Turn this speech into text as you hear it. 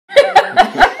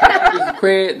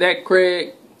Craig, that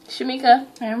Craig, Shamika,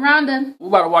 and Rhonda. We're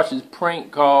about to watch this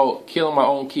prank called Killing My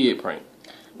Own Kid prank.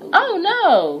 Oh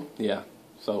no. Yeah.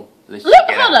 So let's Look, check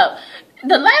it hold out. up.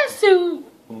 The last two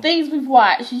things we've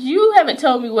watched, you haven't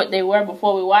told me what they were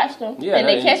before we watched them. Yeah, and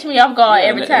they catch me off guard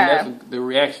every time. And that's the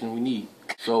reaction we need.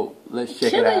 So let's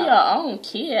check it out. Killing your own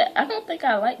kid. I don't think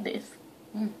I like this.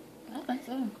 I think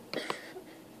so.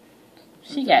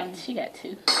 She got two.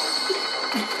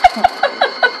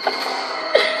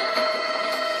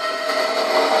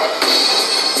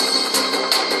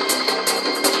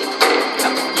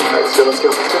 Let's go.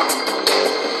 Go.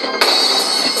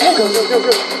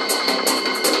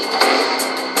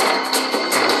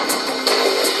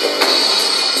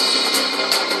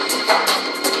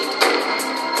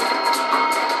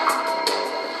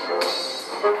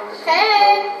 Hey!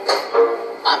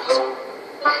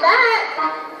 What's that?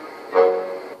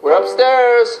 We're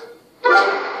upstairs. What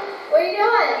are you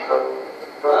doing?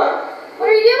 What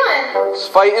are you doing? Just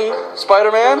fighting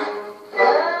Spider-Man.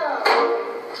 Oh.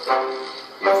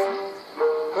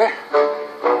 Come here.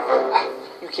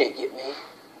 You can't get me.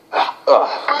 Oh,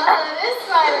 this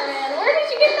Spider-Man. Where did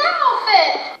you get that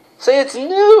outfit? Say it's new.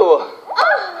 Oh.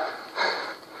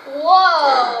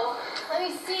 Whoa. Let me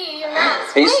see your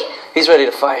mask. Wait. He's ready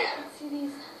to fight. Let's see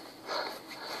these. I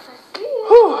see.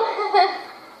 Whew.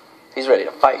 He's ready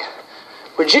to fight.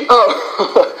 Would you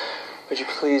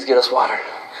please get us water?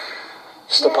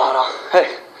 Just a bottle.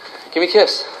 Hey, give me a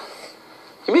kiss.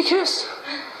 Give me a kiss.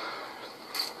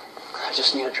 I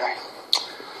just need a drink.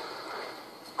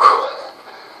 Whew.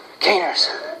 Caners,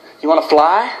 you want to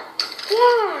fly?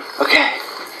 Yeah. Okay.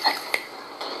 Hey.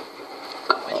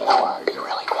 Go in lower. You're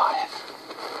really quiet.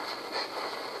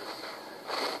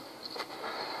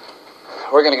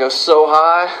 We're gonna go so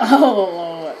high. Oh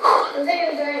Lord. I'm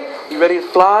taking a drink. You ready to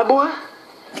fly, boy?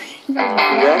 You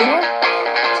ready?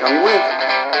 Tell me when.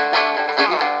 3,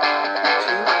 2.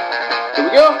 Here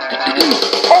we go.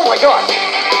 Oh my God!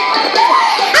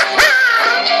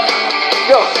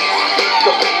 Go.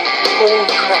 Holy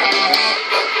crap!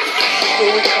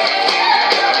 Holy crap!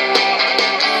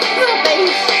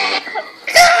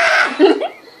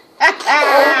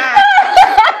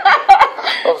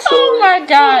 I'm sorry. Oh my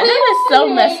God, that is so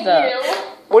messed up.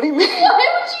 What do you mean? Why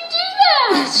would you do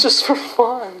that? It's just for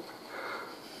fun.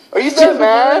 Are you that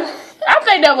mad? I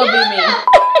think that would be me. Matt?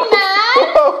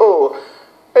 Whoa!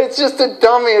 It's just a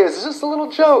dummy. It's just a little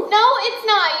joke. No, it's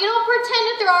not. You don't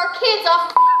pretend to throw our kids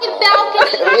off the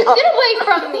balcony. Get away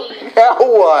from me. Now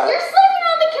what? You're sleeping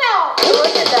on the couch.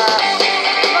 Look at that.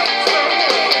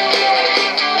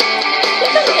 He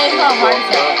took a game called Heart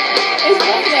Attack. It's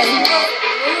nothing.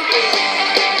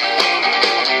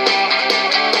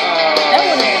 That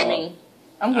wouldn't have been me.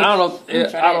 I don't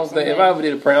think if I ever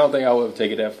did a prank, I don't think I would have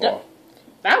taken it that far.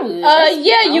 I would.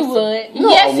 Yeah, you would. No,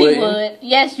 Yes, I you wouldn't. would.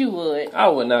 Yes, you would. I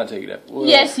would not take it that far.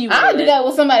 Yes, you would. I'll do that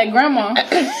with somebody's grandma.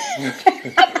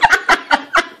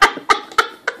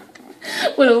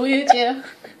 With a wheelchair.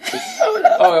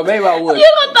 Oh, maybe I would. You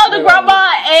gonna throw the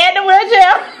grandma and the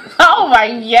wheelchair? Oh my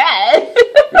God.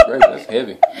 That's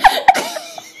heavy.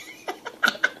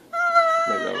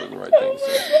 Maybe that wasn't the right thing to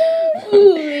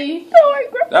say.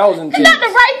 That was intense. It's not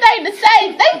the right thing to say.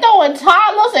 They throwing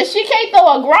toddlers and she can't throw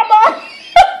a grandma.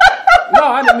 No,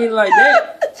 I didn't mean it like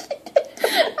that.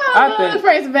 I love the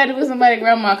pranks better with somebody's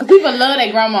grandma because people love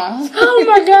their grandmas. Oh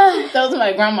my God. Throw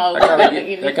somebody's grandma.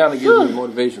 That kind of gives me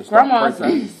motivation. Grandma's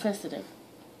sensitive.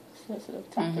 Sensitive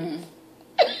topic.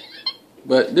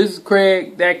 But this is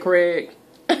Craig, that Craig.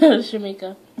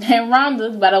 Shamika. And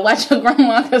Rhonda's about to watch her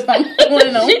grandma because I'm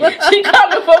doing them. She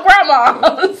coming for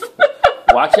grandmas.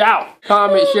 Watch out.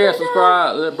 Comment, share,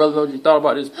 subscribe. Let brothers know what you thought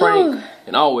about this prank.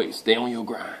 And always stay on your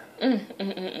grind.